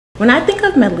When I think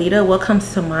of MEDELITA, what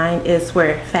comes to mind is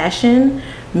where fashion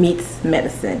meets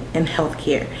medicine and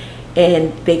healthcare.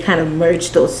 And they kind of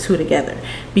merge those two together,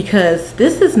 because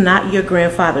this is not your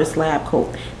grandfather's lab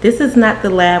coat. This is not the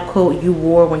lab coat you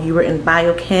wore when you were in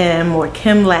biochem or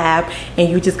chem lab and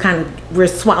you just kind of were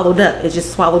swallowed up. It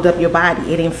just swallowed up your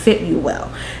body. It didn't fit you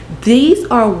well. These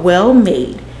are well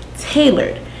made,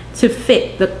 tailored to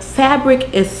fit. The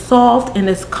fabric is soft and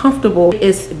it's comfortable.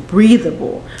 It's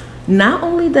breathable. Not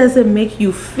only does it make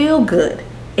you feel good,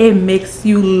 it makes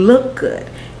you look good.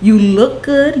 You look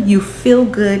good, you feel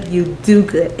good, you do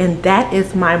good. And that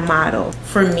is my motto.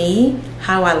 For me,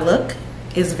 how I look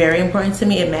is very important to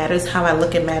me. It matters how I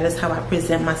look. It matters how I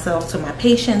present myself to my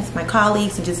patients, my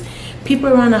colleagues, and just people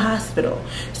around the hospital.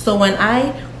 So when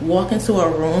I walk into a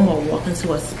room or walk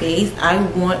into a space, I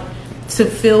want to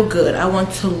feel good. I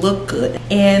want to look good.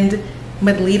 And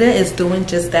MEDELITA is doing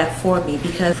just that for me,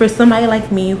 because for somebody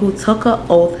like me who took an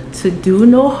oath to do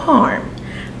no harm,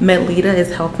 MEDELITA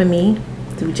is helping me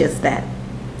do just that.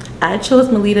 I chose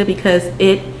MEDELITA because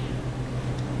it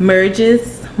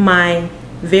merges my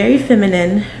very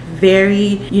feminine,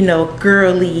 very,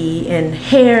 girly and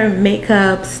hair,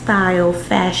 makeup, style,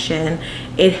 fashion.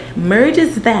 It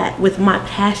merges that with my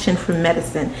passion for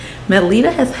medicine.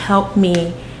 MEDELITA has helped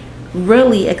me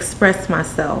really express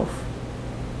myself,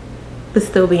 but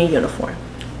still be in uniform.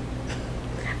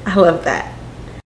 I love that.